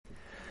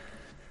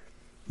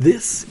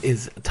This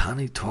is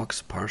Tani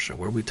Talks Parsha,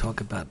 where we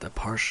talk about the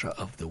Parsha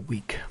of the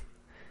week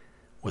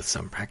with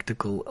some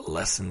practical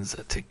lessons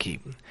to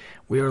keep.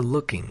 We are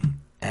looking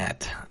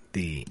at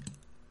the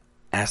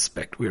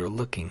aspect, we are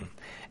looking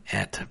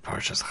at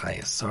Parshas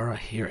Chayei Sara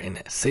here in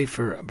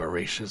Sefer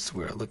Bereshis.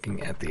 We are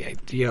looking at the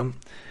idea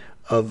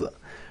of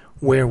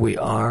where we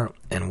are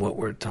and what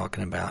we're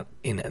talking about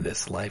in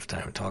this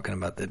lifetime. We're talking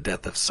about the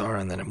death of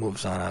Sara, and then it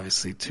moves on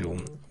obviously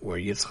to where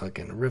Yitzchak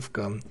and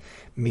Rivka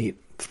meet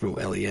through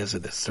Eliezer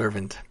the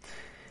servant.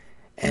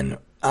 And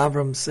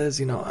Avram says,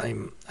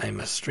 I'm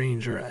a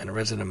stranger and a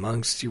resident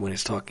amongst you, when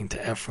he's talking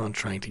to Ephron,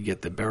 trying to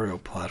get the burial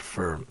plot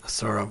for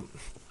Sara.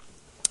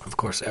 Of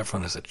course,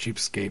 Ephron is a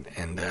cheapskate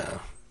and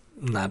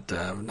not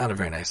a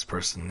very nice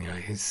person.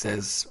 He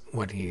says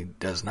what he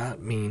does not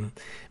mean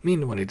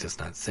what he does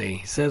not say.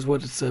 He says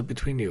what it's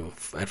between you.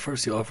 At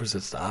first, he offers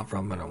it to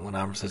Avram, and when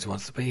Avram says he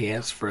wants to pay, he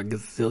asks for a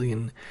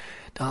gazillion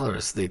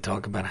dollars. They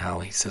talk about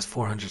how he says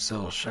 400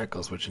 silver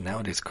shekels, which in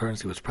nowadays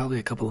currency was probably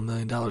a couple of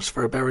 $1,000,000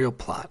 for a burial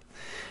plot.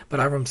 But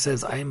Avram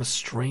says, I am a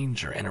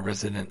stranger and a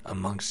resident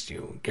amongst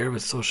you. I am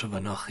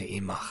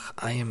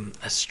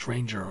a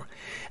stranger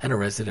and a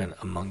resident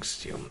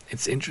amongst you.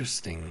 It's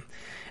interesting.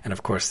 And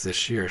of course,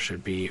 this year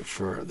should be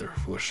for the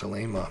refuah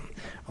shalema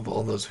of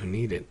all those who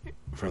need it,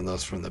 from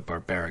those from the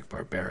barbaric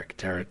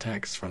terror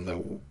attacks, from the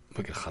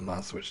wicked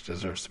Hamas, which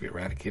deserves to be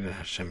eradicated,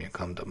 Hashem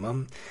Yakam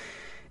Damam.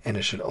 And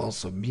it should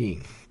also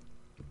be,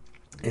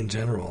 in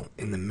general,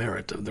 in the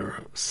merit of the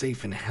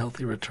safe and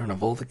healthy return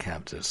of all the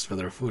captives, for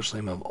the refuah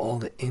shalema of all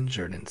the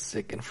injured and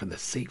sick, and for the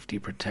safety,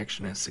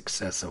 protection, and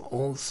success of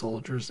all the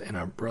soldiers and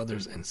our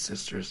brothers and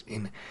sisters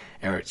in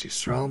Eretz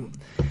Yisrael.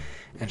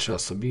 And should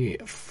also be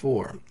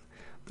for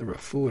the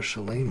refuah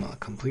shalema,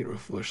 complete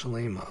refuah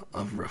shalema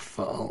of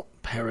Rafael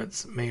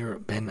Peretz Meir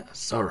ben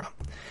Sara.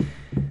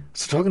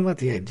 So talking about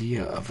the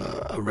idea of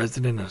a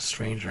resident and a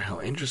stranger,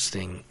 how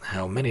interesting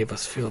how many of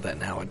us feel that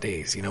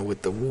nowadays,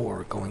 with the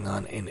war going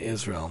on in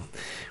Israel,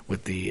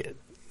 with the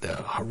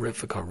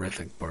horrific,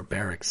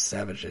 barbaric,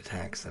 savage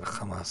attacks that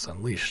Hamas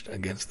unleashed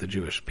against the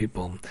Jewish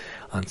people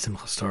on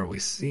Simchas Torah, we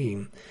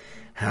see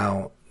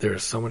how there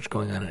is so much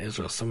going on in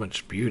Israel, so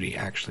much beauty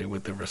actually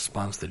with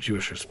the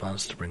Jewish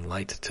response to bring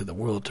light to the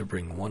world, to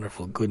bring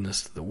wonderful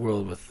goodness to the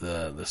world, with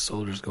the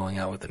soldiers going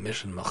out with the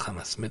mission,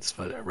 Melchamas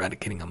Mitzvah,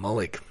 eradicating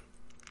Amalek.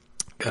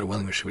 God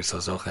willing, we should be so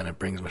zocha, and it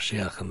brings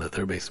Mashiach and the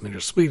third base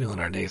midrash sweet in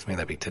our days. May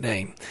that be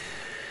today.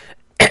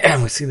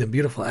 And we see the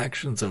beautiful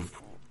actions of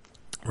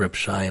Reb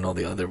Shai and all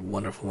the other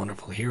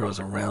wonderful heroes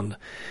around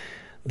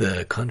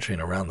the country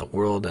and around the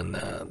world, and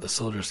the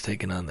soldiers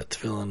taking on the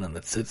tefillin and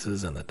the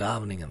tzitzis and the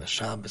davening and the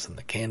Shabbos and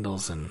the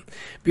candles and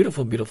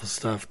beautiful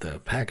stuff, the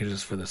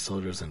packages for the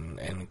soldiers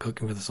and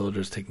cooking for the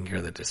soldiers, taking care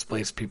of the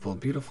displaced people.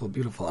 Beautiful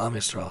Am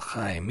Yisrael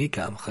Chai,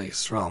 Mika Amcha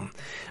Yisrael.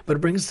 But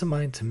it brings to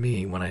mind to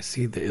me when I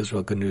see the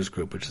Israel Good News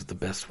Group, which is the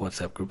best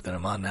WhatsApp group that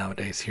I'm on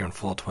nowadays here in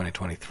fall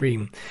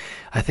 2023,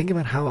 I think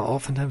about how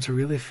oftentimes I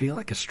really feel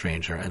like a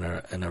stranger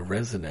and a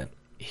resident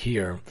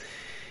here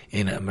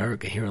in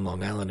America, here in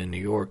Long Island, in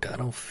New York. I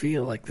don't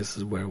feel like this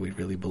is where we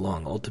really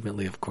belong.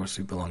 Ultimately, of course,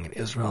 we belong in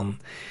Israel,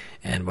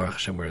 and Baruch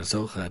Hashem, we're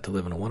zocha to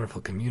live in a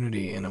wonderful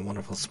community, in a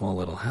wonderful small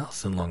little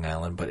house in Long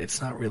Island, but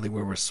it's not really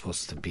where we're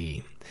supposed to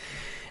be.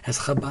 As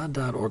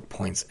Chabad.org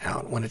points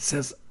out, when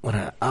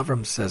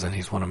Avram says, and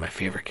he's one of my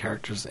favorite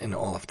characters in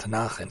all of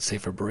Tanakh and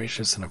Sefer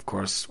Bereshis, and of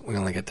course, we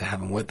only get to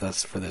have him with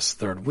us for this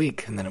third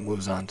week, and then it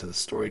moves on to the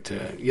story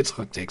to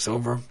Yitzchak takes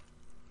over.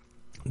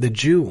 The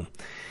Jew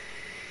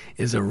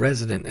is a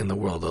resident in the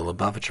world, the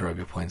Lubavitcher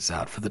Rebbe points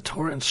out, for the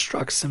Torah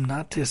instructs him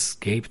not to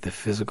escape the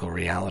physical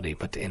reality,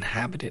 but to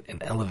inhabit it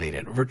and elevate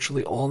it.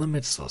 Virtually all the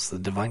mitzvahs, the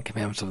divine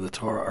commandments of the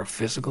Torah, are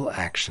physical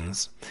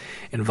actions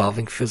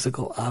involving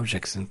physical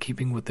objects, in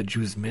keeping with the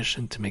Jew's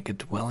mission to make a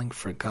dwelling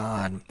for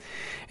God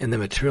in the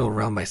material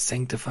realm by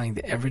sanctifying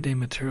the everyday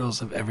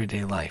materials of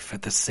everyday life.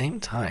 At the same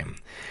time,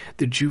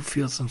 the Jew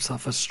feels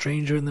himself a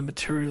stranger in the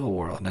material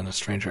world and a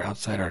stranger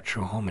outside our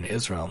true home in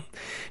Israel.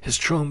 His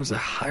true home is a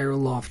higher,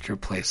 loftier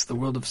place, the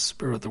world of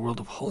spirit, the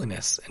world of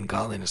holiness and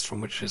godliness, from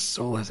which his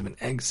soul has been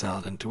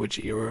exiled and to which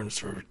he yearns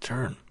for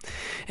return.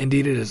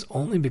 Indeed, it is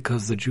only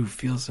because the Jew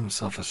feels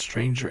himself a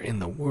stranger in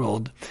the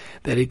world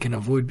that he can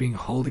avoid being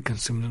wholly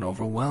consumed and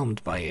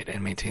overwhelmed by it,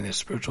 and maintain the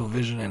spiritual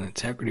vision and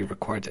integrity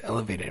required to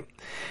elevate it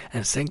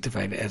and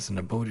sanctify it as an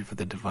abode for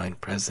the divine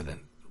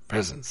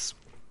presence.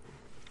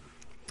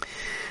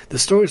 The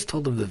story is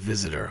told of the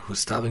visitor who,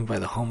 stopping by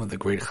the home of the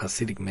great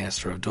Hasidic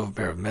master of Dov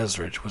Ber of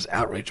Mezrich, was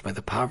outraged by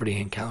the poverty he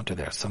encountered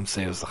there. Some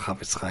say it was the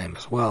Chavetz Chaim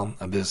as well.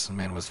 A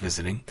businessman was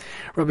visiting.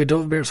 Rabbi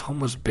Dov Ber's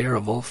home was bare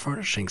of all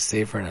furnishings,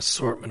 save for an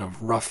assortment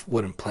of rough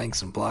wooden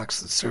planks and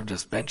blocks that served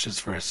as benches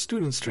for his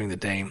students during the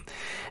day and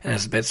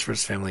as beds for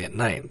his family at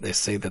night. They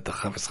say that the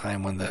Chavetz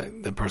Chaim, when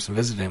the person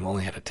visited him,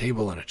 only had a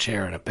table and a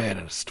chair and a bed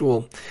and a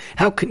stool.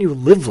 "How can you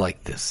live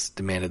like this?"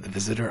 demanded the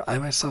visitor. "I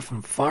myself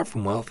am far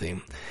from wealthy,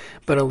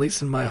 but at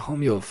least in my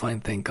home you will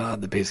find, thank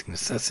God, the basic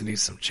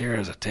necessities, some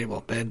chairs, a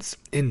table, beds."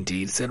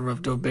 "Indeed," said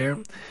Rav Dober,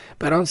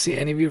 "but I don't see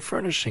any of your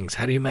furnishings.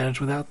 How do you manage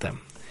without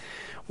them?"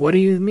 What do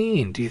you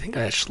mean? Do you think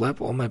I schlep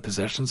all my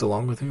possessions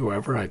along with me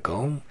wherever I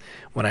go?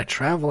 When I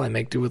travel, I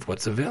make do with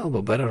what's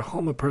available, but at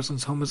home, a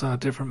person's home is on a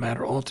different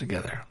matter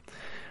altogether.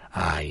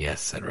 Ah, yes,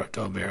 said Rav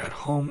Dober. At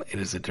home, it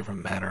is a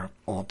different matter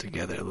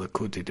altogether.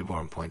 Likutei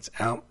Devarim points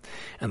out,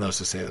 and those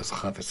who say this,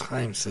 Chafetz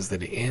Chaim says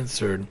that he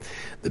answered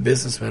the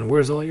businessman,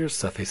 "Where's all your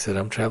stuff?" He said,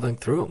 "I'm traveling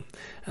through."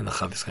 And the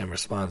Chafetz Chaim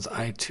responds,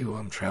 "I too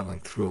am traveling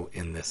through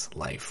in this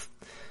life."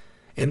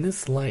 In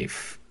this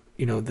life,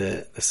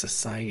 the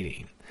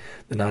society,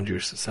 the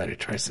non-Jewish society,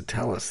 tries to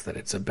tell us that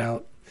it's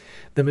about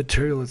the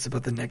material, it's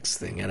about the next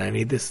thing, and I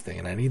need this thing,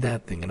 and I need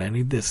that thing, and I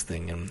need this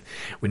thing, and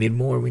we need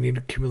more, we need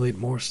to accumulate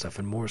more stuff,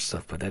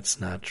 but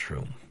that's not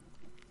true.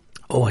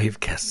 Ohev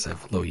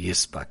kesef, lo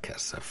yispa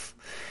kesef.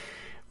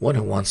 One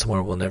who wants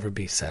more will never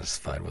be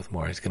satisfied with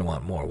more. He's going to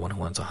want more. One who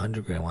wants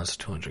 100 grand wants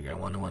 200 grand.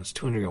 One who wants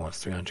 200 grand wants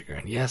 300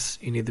 grand. Yes,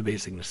 you need the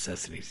basic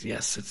necessities.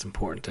 Yes, it's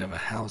important to have a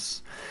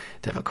house,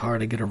 to have a car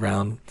to get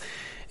around,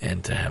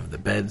 and to have the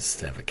beds,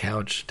 to have a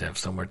couch, to have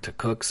somewhere to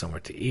cook, somewhere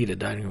to eat, a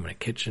dining room and a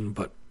kitchen.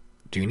 But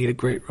do you need a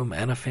great room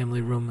and a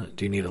family room?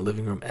 Do you need a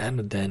living room and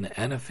a den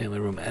and a family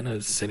room and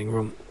a sitting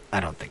room?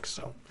 I don't think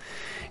so.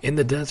 In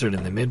the desert,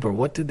 in the Midbar,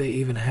 what did they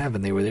even have?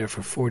 And they were there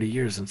for 40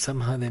 years, and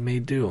somehow they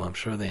made do. I'm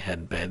sure they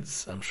had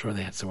beds. I'm sure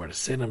they had somewhere to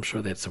sit. I'm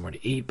sure they had somewhere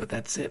to eat, but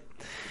that's it.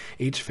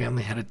 Each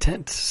family had a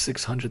tent.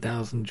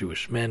 600,000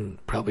 Jewish men,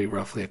 probably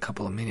roughly a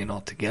couple of million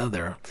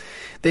altogether.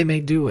 They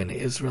made do. In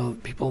Israel,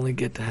 people only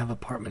get to have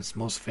apartments.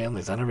 Most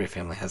families, not every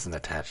family has an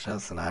attached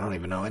house, and I don't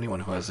even know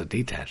anyone who has a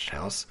detached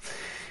house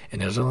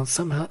in Israel, and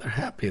somehow they're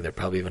happy. They're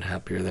probably even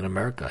happier than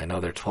America. I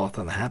know they're 12th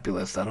on the happy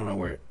list. I don't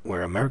know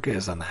where America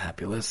is on the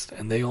happy list.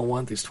 And they all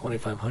want these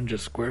 2,500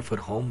 square foot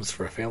homes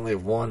for a family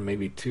of one,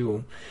 maybe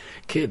two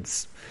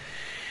kids.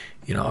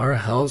 Our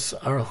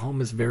home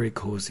is very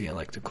cozy, I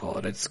like to call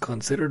it. It's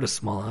considered a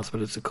small house,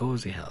 but it's a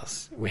cozy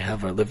house. We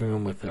have our living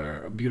room with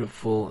our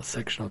beautiful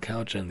sectional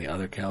couch and the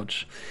other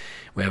couch.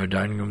 We have a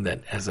dining room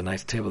that has a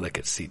nice table that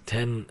could seat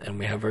 10. And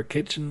we have our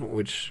kitchen,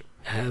 which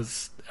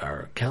has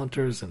our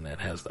counters, and that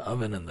has the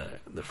oven and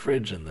the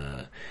fridge and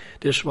the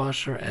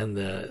dishwasher and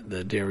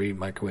the dairy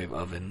microwave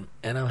oven.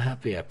 And I'm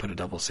happy. I put a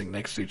double sink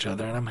next to each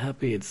other, and I'm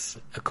happy it's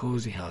a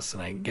cozy house,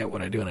 and I get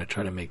what I do, and I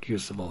try to make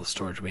use of all the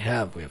storage we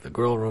have. We have the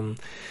girl room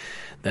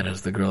that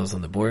has the girls,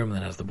 and the boy room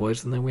that has the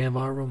boys, and then we have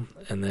our room,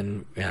 and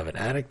then we have an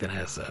attic that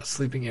has a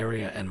sleeping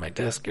area and my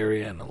desk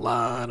area and a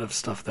lot of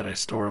stuff that I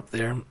store up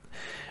there.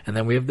 And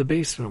then we have the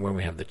basement where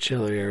we have the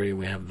chiller area,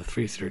 we have the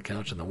 3-seater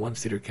couch and the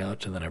 1-seater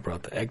couch, and then I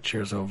brought the egg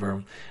chairs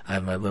over. I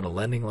have my little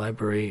lending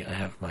library, I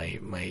have my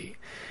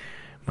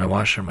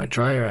washer, my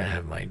dryer, I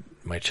have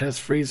my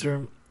chest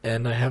freezer,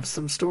 and I have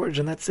some storage,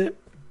 and that's it.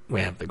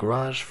 We have the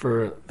garage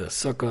for the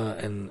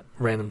sukkah and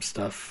random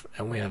stuff,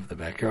 and we have the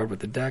backyard with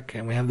the deck,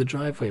 and we have the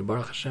driveway.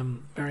 Baruch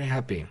Hashem, very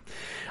happy.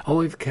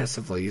 Oiv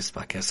kesef lo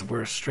yispa kesef.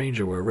 We're a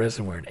stranger, we're a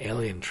resident, we're an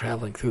alien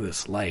traveling through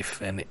this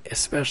life, and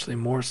especially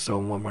more so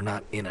when we're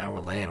not in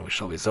our land. We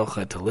shall be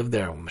zocha to live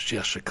there when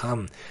Mashiach should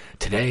come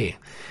today,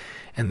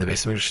 and the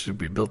Beis Hamikdash should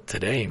be built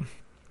today.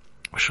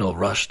 She'll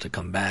rush to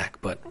come back,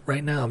 but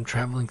right now I'm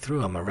traveling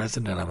through. I'm a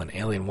resident, I'm an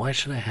alien. Why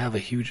should I have a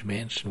huge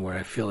mansion where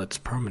I feel it's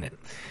permanent?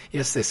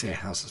 Yes, they say a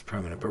house is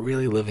permanent, but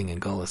really living in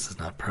Golis is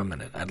not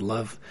permanent. I'd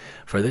love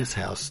for this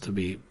house to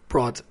be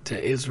brought to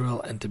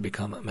Israel and to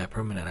become my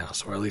permanent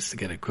house, or at least to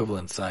get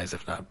equivalent size,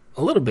 if not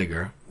a little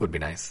bigger, would be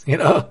nice,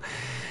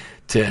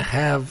 To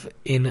have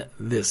in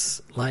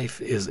this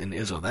life is in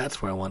Israel. That's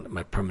where I want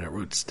my permanent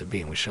roots to be,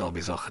 and we shall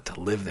be zocha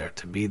to live there,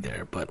 to be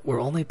there. But we're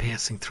only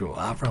passing through.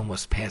 Avram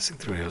was passing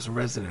through. He was a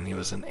resident. He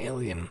was an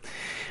alien.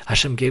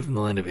 Hashem gave him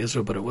the land of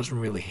Israel, but it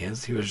wasn't really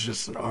his. He was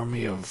just an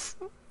army of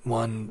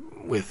one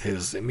with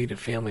his immediate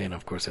family, and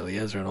of course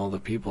Eliezer and all the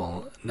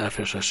people,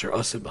 Nefesh Asher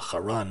Oseh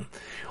B'Charan,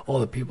 all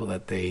the people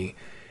that they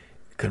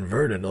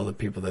converted, all the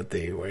people that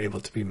they were able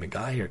to be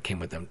Megayer came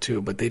with them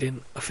too, but they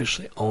didn't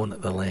officially own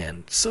the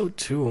land. So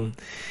too,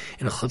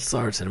 in Chutz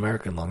La'aretz, in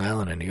America, in Long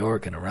Island, in New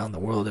York, and around the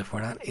world, if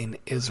we're not in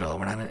Israel,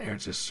 we're not in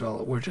Eretz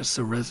Yisrael, we're just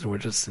a resident, we're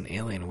just an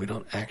alien, we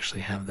don't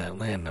actually have that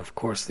land. Of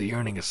course, the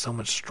yearning is so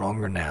much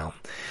stronger now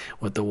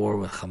with the war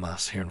with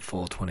Hamas here in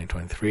fall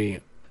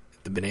 2023.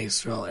 The Bnei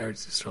Israel,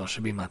 Eretz Yisrael,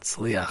 should be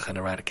matzliach and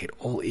eradicate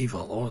all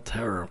evil, all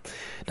terror,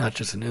 not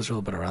just in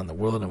Israel, but around the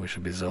world, and we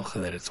should be zocha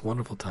that it's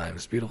wonderful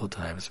times, beautiful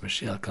times.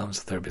 Mashiach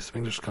comes, the third Beis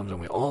Hamikdash comes, and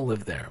we all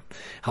live there.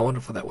 How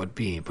wonderful that would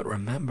be. But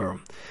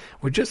remember,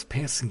 we're just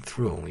passing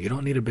through. You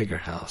don't need a bigger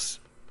house.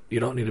 You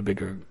don't need a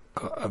bigger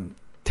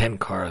 10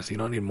 cars. You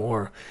don't need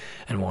more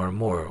and more and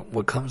more.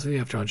 What comes with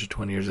you after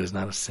 120 years is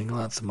not a single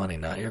ounce of money,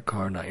 not your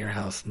car, not your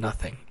house,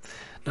 nothing.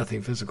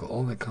 Nothing physical.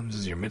 All that comes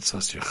is your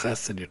mitzvahs, your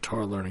chesed, your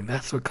Torah learning.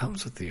 That's what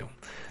comes with you.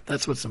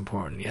 That's what's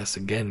important. Yes,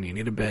 again, you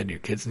need a bed. Your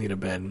kids need a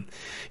bed.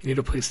 You need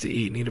a place to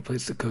eat. You need a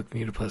place to cook.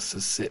 You need a place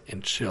to sit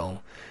and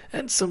chill.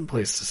 And some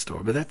place to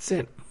store. But that's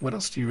it. What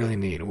else do you really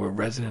need? We're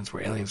residents.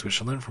 We're aliens. We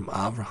should learn from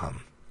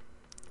Avraham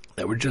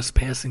that we're just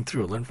passing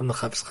through. Learn from the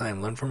Chafetz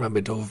Chaim. Learn from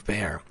Rabbi Dov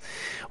Ber.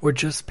 We're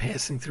just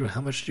passing through.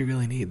 How much do you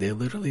really need? They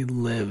literally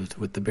lived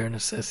with the bare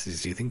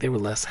necessities. Do you think they were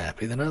less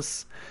happy than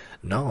us?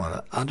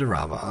 No,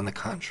 Adarabba, on the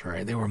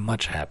contrary, they were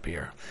much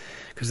happier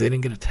because they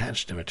didn't get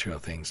attached to material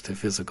things, to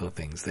physical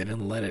things. They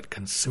didn't let it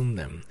consume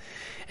them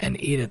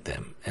and eat at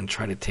them and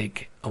try to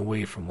take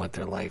away from what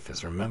their life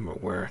is. Remember,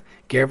 we're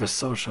Ger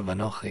v'sosha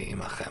v'anochi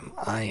imachem.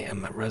 I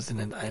am a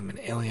resident, I am an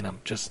alien, I'm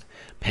just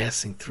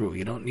passing through.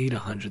 You don't need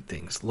 100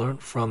 things. Learn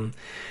from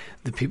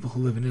the people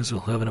who live in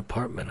Israel, who have an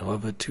apartment, who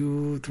have a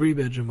 2-3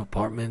 bedroom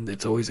apartment.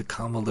 It's always a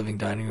common living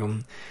dining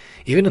room.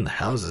 Even in the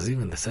houses,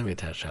 even the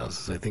semi-attached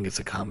houses, I think it's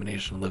a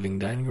combination of living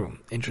dining room.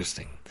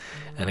 Interesting.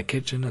 And a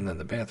kitchen, and then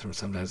the bathroom.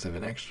 Sometimes they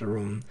have an extra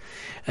room.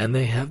 And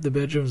they have the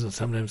bedrooms, and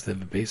sometimes they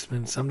have a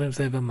basement. Sometimes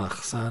they have a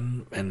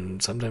machsan,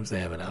 and sometimes they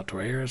have an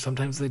outdoor area.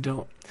 Sometimes they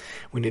don't.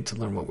 We need to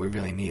learn what we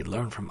really need.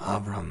 Learn from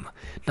Avram.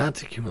 Not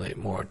to accumulate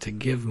more, to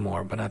give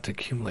more, but not to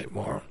accumulate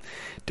more.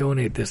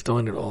 Donate this,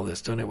 donate all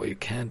this. Donate what you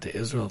can to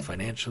Israel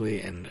financially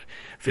and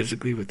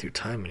physically with your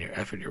time and your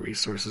effort, your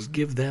resources.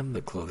 Give them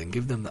the clothing.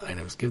 Give them the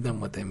items. Give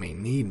them what they may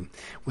need.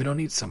 We don't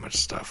need so much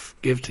stuff.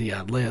 Give to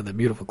Yad Leah, the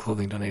beautiful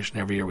clothing donation.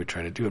 Every year we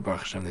try to do it.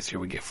 Baruch Hashem, this year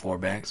we get 4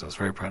 bags. I was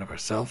very proud of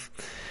ourselves.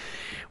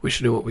 We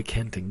should do what we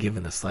can to give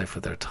in this life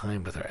with our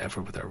time, with our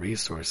effort, with our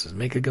resources.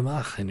 Make a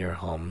gemach in your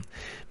home.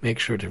 Make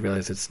sure to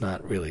realize it's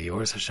not really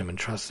yours. Hashem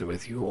entrusted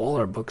with you. All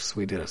our books,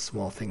 we did a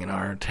small thing in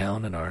our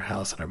town, in our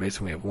house, in our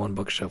basement. We have one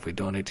bookshelf we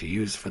donate to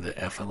use for the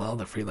FLL,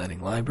 the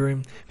Freelancing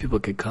Library. People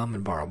could come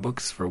and borrow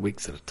books for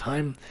weeks at a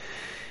time.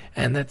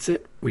 And that's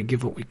it. We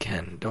give what we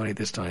can. Donate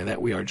this, donate that.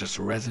 We are just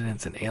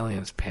residents and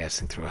aliens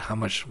passing through. How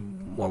much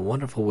more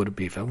wonderful would it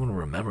be if everyone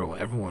remembered,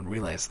 everyone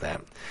realized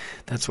that?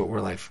 That's what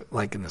we're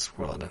like in this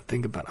world. And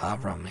think about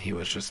Avram. He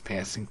was just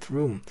passing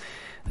through.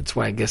 That's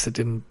why I guess it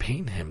didn't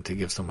pain him to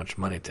give so much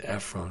money to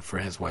Ephron for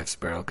his wife's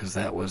burial, because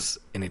that was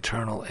an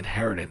eternal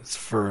inheritance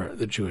for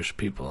the Jewish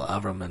people.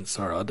 Avram and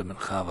Sara, Adam and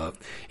Chava,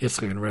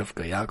 Yitzchak and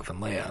Rivka, Yaakov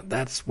and Leah.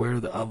 That's where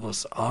the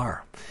Avos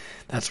are.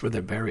 That's where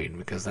they're buried,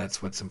 because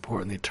that's what's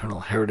important, the eternal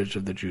heritage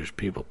of the Jewish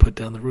people. Put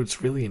down the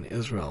roots really in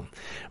Israel.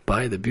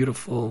 Buy the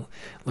beautiful,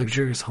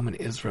 luxurious home in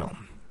Israel.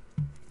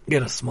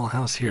 Get a small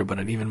house here, but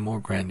an even more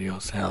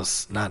grandiose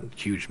house. Not a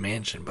huge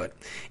mansion, but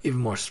even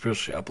more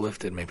spiritually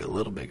uplifted, maybe a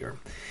little bigger.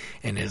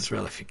 In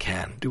Israel, if you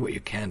can. Do what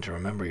you can to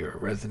remember you're a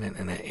resident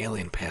and an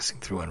alien passing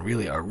through, and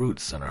really our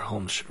roots and our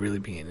homes should really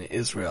be in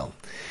Israel.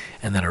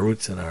 And that our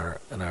roots and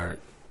our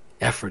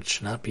efforts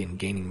should not be in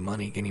gaining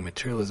money, gaining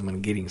materialism,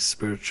 and getting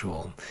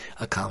spiritual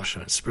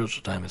accomplishment.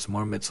 Spiritual time is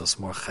more mitzvahs,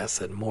 more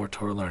chesed, more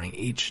Torah learning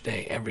each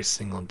day, every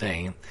single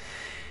day.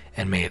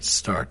 And may it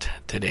start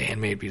today.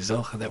 And may it be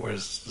Zocha that we're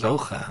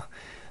Zocha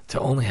to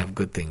only have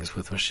good things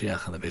with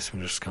Mashiach and the Beis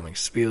Mikdash coming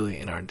speedily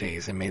in our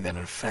days. And may that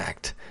in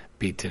fact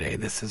be today.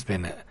 This has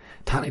been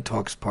Tani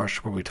Talks Parsha,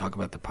 where we talk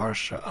about the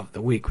Parsha of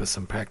the week with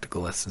some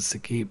practical lessons to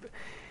keep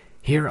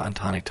here on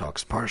Tani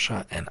Talks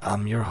Parsha. And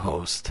I'm your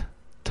host,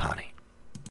 Tani.